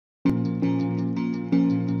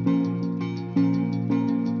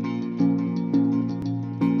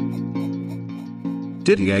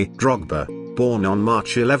Didier Drogba, born on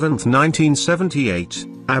March 11, 1978,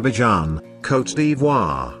 Abidjan, Côte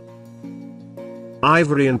d'Ivoire.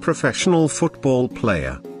 Ivorian professional football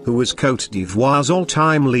player, who was Côte d'Ivoire's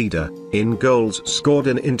all-time leader in goals scored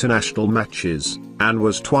in international matches, and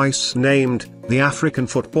was twice named the African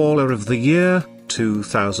Footballer of the Year,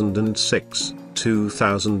 2006,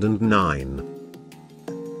 2009.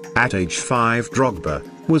 At age 5, Drogba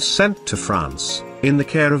was sent to France, in the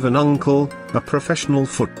care of an uncle, a professional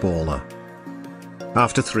footballer.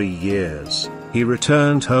 After 3 years, he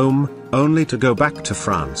returned home, only to go back to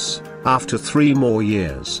France, after 3 more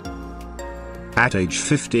years. At age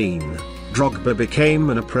 15, Drogba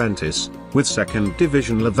became an apprentice, with 2nd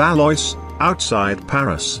Division Levallois, outside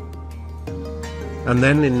Paris. And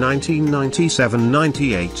then in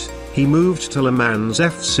 1997-98, he moved to Le Mans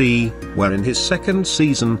FC, where in his 2nd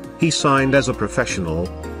season, he signed as a professional.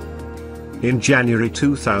 In January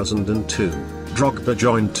 2002, Drogba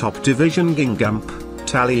joined top division Guingamp,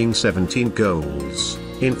 tallying 17 goals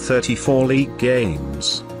in 34 league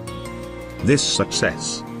games. This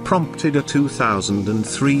success prompted a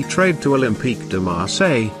 2003 trade to Olympique de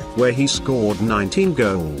Marseille, where he scored 19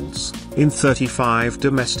 goals in 35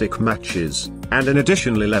 domestic matches, and an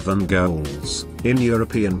additional 11 goals in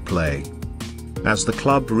European play. As the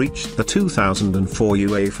club reached the 2004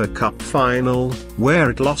 UEFA Cup final, where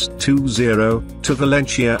it lost 2-0 to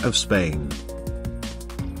Valencia of Spain.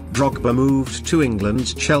 Drogba moved to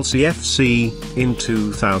England's Chelsea FC in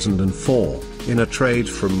 2004, in a trade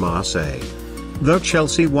from Marseille. Though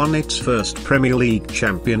Chelsea won its first Premier League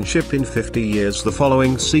championship in 50 years the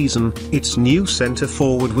following season, its new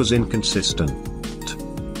centre-forward was inconsistent.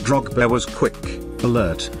 Drogba was quick,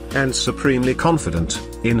 alert, and supremely confident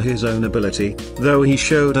in his own ability, though he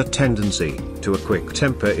showed a tendency to a quick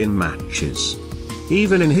temper in matches.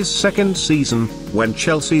 Even in his 2nd season, when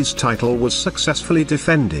Chelsea's title was successfully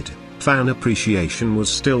defended, fan appreciation was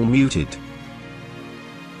still muted.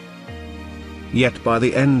 Yet by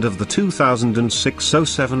the end of the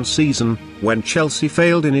 2006-07 season, when Chelsea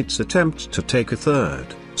failed in its attempt to take a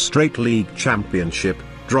 3rd straight league championship,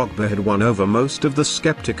 Drogba had won over most of the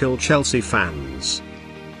skeptical Chelsea fans.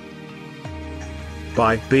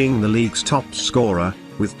 By being the league's top scorer,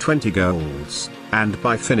 with 20 goals, and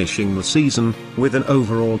by finishing the season with an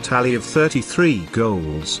overall tally of 33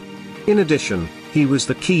 goals. In addition, he was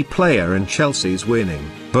the key player in Chelsea's winning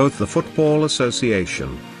both the Football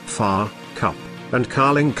Association, FA Cup, and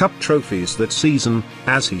Carling Cup trophies that season,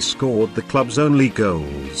 as he scored the club's only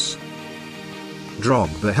goals.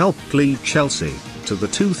 Drogba helped lead Chelsea to the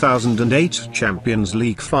 2008 Champions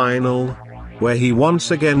League final, where he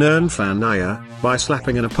once again earned fan ire by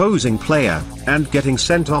slapping an opposing player and getting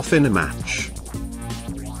sent off in a match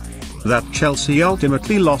that Chelsea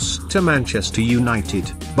ultimately lost to Manchester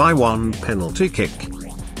United by 1 penalty kick.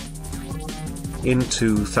 In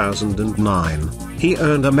 2009, he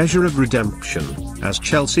earned a measure of redemption, as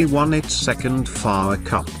Chelsea won its 2nd FA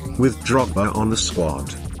Cup, with Drogba on the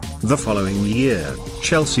squad. The following year,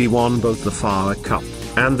 Chelsea won both the FA Cup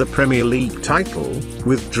and the Premier League title,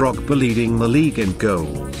 with Drogba leading the league in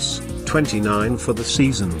goals, 29 for the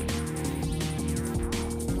season.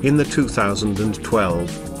 In the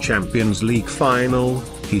 2012 Champions League final,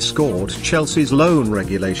 he scored Chelsea's lone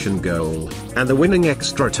regulation goal, and the winning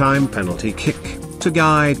extra-time penalty kick, to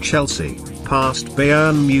guide Chelsea past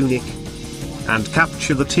Bayern Munich and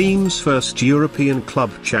capture the team's first European club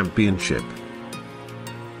championship.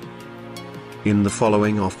 In the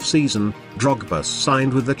following off-season, Drogba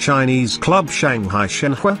signed with the Chinese club Shanghai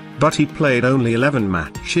Shenhua, but he played only 11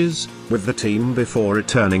 matches with the team before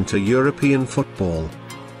returning to European football.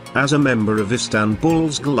 As a member of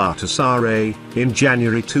Istanbul's Galatasaray, in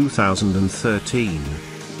January 2013,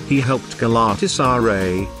 he helped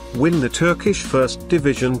Galatasaray win the Turkish First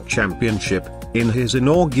Division Championship in his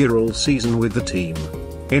inaugural season with the team.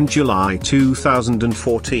 In July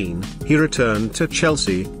 2014, he returned to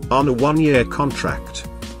Chelsea on a 1-year contract.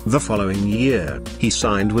 The following year, he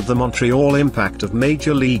signed with the Montreal Impact of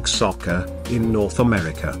Major League Soccer in North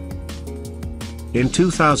America. In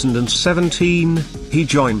 2017, he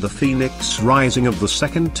joined the Phoenix Rising of the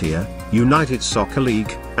 2nd tier, United Soccer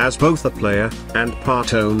League, as both a player and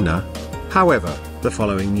part owner. However, the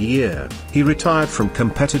following year, he retired from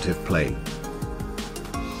competitive play.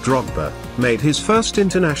 Drogba made his first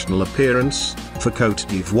international appearance for Côte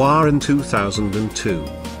d'Ivoire in 2002.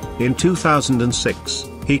 In 2006,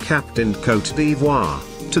 he captained Côte d'Ivoire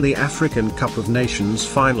to the African Cup of Nations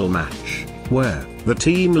final match, where the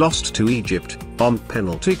team lost to Egypt on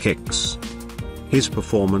penalty kicks. His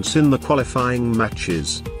performance in the qualifying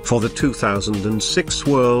matches for the 2006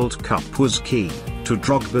 World Cup was key. to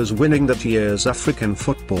Drogba's winning that year's African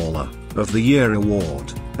Footballer of the Year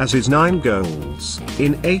award, as his 9 goals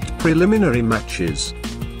in 8 preliminary matches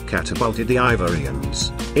catapulted the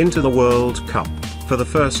Ivorians into the World Cup for the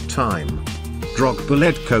first time. Drogba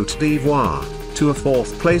led Côte d'Ivoire to a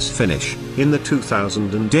 4th place finish in the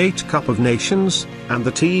 2008 Cup of Nations, and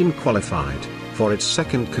the team qualified for its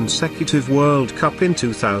 2nd consecutive World Cup in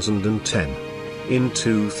 2010. In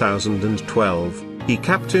 2012, he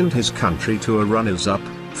captained his country to a runners-up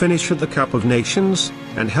finish at the Cup of Nations,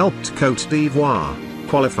 and helped Côte d'Ivoire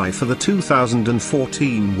qualify for the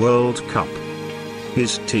 2014 World Cup.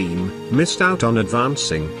 His team missed out on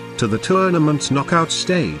advancing to the tournament's knockout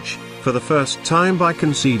stage for the first time by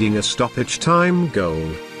conceding a stoppage time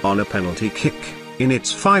goal on a penalty kick in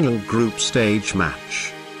its final group stage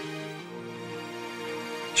match.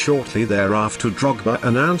 Shortly thereafter, Drogba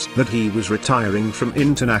announced that he was retiring from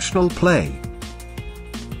international play.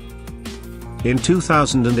 In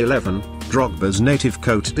 2011, Drogba's native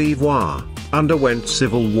Côte d'Ivoire underwent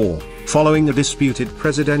civil war following a disputed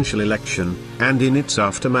presidential election, and in its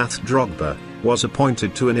aftermath Drogba was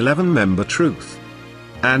appointed to an 11-member Truth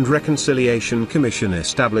and Reconciliation Commission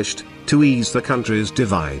established to ease the country's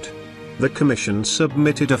divide. The commission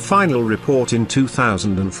submitted a final report in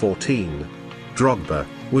 2014. Drogba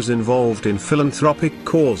was involved in philanthropic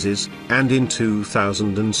causes, and in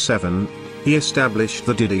 2007, he established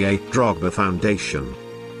the Didier Drogba Foundation.